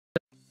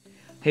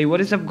Hey,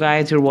 what is up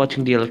guys? You're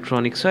watching the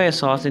Electronic Soy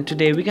Sauce and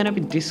today we're gonna be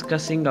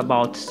discussing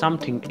about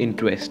something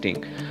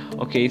interesting.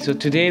 Okay, so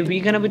today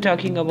we're gonna be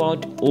talking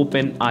about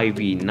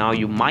OpenIV. Now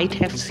you might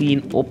have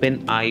seen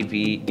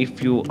OpenIV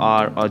if you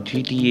are a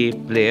GTA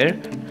player.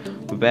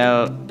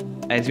 Well,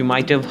 as you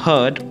might have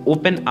heard,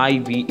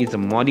 OpenIV is a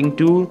modding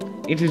tool.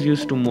 It is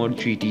used to mod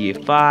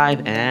GTA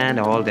 5 and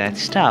all that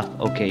stuff.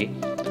 Okay.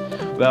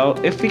 Well,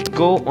 if we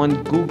go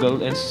on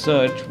Google and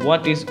search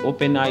what is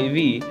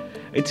OpenIV,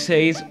 it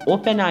says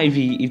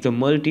OpenIV is a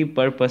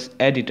multi-purpose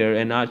editor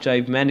and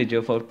archive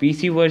manager for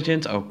PC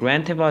versions of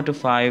Grand Theft Auto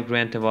 5,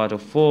 Grand Theft Auto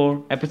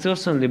 4,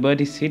 episodes on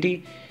Liberty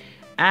City,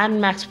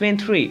 and Max Payne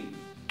 3.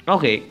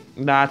 Okay,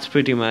 that's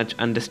pretty much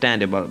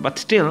understandable, but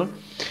still,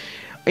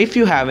 if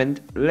you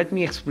haven't, let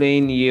me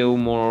explain you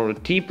more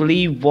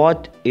deeply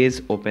what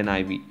is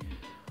OpenIV.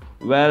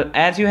 Well,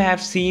 as you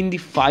have seen the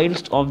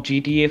files of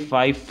GTA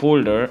 5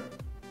 folder,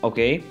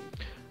 okay,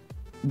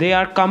 they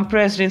are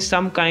compressed in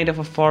some kind of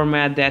a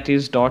format that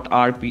is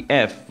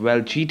 .rpf.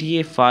 Well,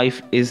 GTA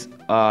 5 is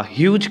a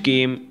huge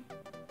game.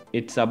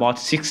 It's about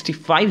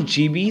 65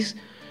 GBs.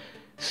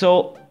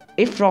 So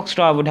if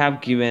Rockstar would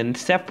have given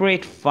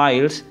separate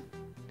files,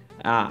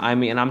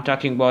 I'm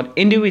talking about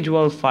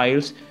individual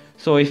files.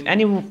 So if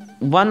any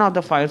one of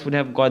the files would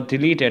have got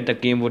deleted, the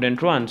game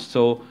wouldn't run.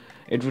 So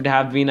it would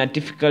have been a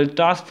difficult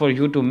task for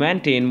you to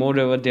maintain.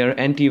 Moreover, their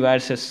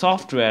antivirus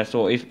software.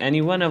 So if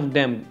any one of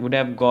them would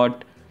have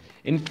got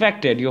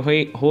infected, your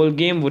whole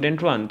game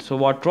wouldn't run. So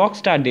what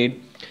Rockstar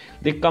did,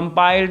 they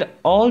compiled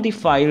all the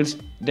files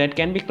that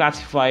can be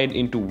classified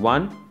into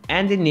one,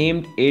 and they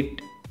named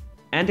it,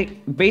 and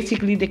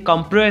they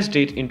compressed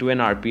it into an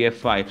RPF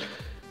file.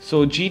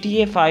 So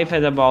GTA 5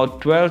 has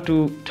about 12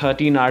 to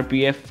 13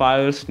 RPF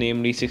files,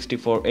 namely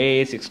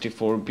 64A,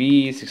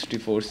 64B,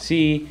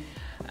 64C,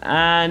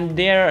 and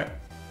there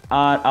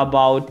are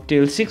about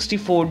till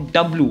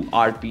 64W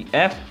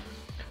RPF.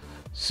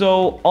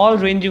 So all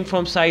ranging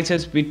from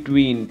sizes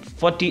between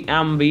 40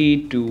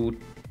 MB to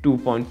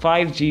 2.5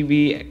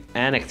 GB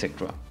and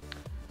etc.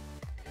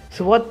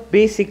 So what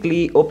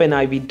basically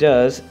OpenIV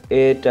does,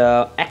 it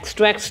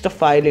extracts the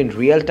file in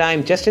real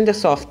time just in the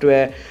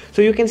software,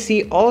 so you can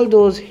see all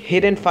those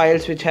hidden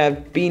files which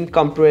have been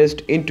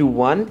compressed into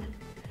one,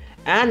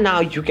 and now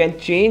you can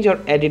change or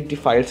edit the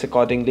files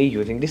accordingly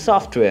using the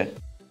software.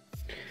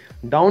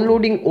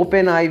 Downloading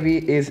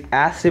OpenIV is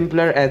as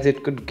simpler as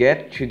it could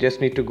get. You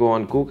just need to go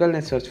on Google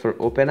and search for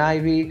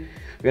OpenIV.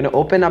 You're gonna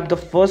open up the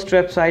first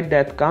website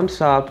that comes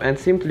up, and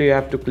simply you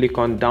have to click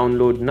on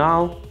download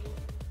now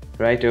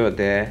right over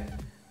there,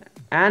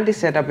 and the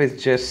setup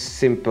is just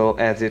simple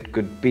as it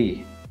could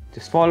be.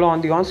 Just follow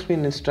on the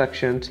on-screen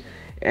instructions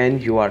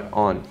and you are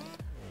on.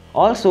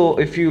 Also,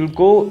 if you'll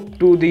go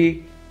to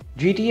the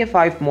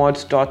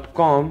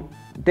gta5mods.com,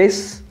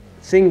 this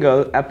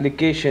single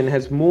application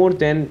has more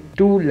than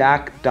 2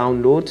 lakh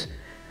downloads,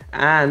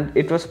 and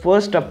it was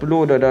first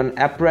uploaded on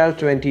April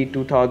 20,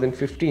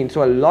 2015.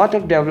 So a lot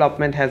of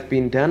development has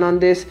been done on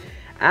this,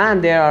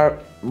 and there are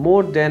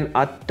more than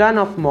a ton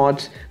of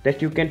mods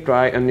that you can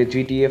try on the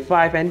GTA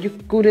 5, and you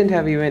couldn't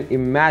have even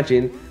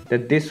imagined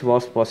that this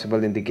was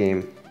possible in the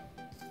game.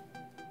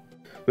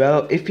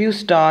 Well, if you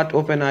start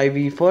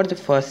OpenIV for the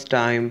first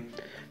time,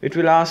 it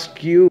will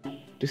ask you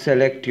to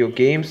select your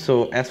game.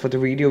 So as for the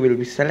video, we'll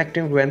be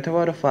selecting Grand Theft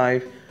Auto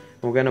 5.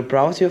 We're gonna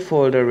browse your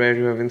folder where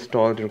you have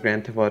installed your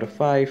Grand Theft Auto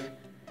 5.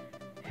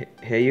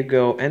 Here you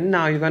go, and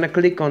now you're gonna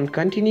click on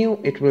continue.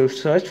 It will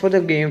search for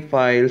the game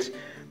files,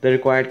 the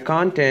required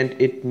content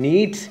it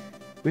needs,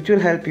 which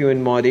will help you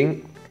in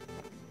modding,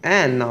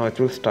 and now it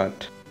will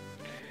start.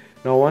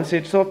 Now once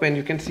it's open,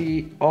 you can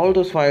see all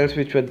those files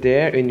which were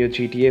there in your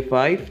GTA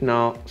 5.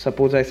 Now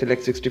suppose I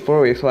select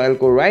 64A, so I'll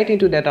go right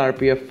into that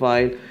RPF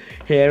file.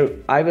 Here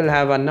I will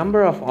have a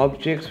number of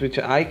objects which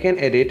I can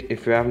edit.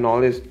 If you have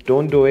knowledge,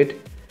 don't do it.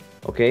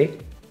 Okay,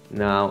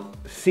 now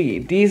see,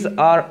 these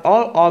are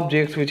all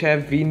objects which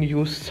have been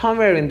used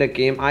somewhere in the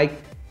game. I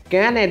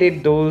can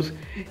edit those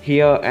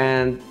here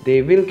and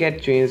they will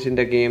get changed in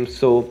the game,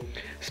 so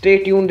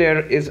stay tuned.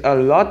 There is a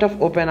lot of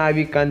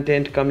OpenIV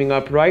content coming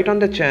up right on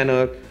the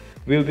channel.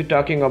 We'll be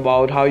talking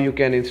about how you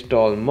can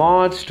install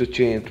mods to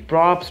change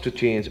props, to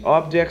change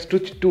objects,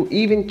 to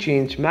even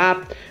change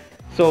map.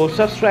 So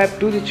subscribe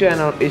to the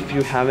channel if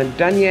you haven't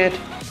done yet.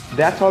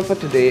 That's all for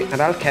today,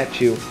 and I'll catch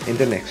you in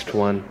the next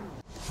one.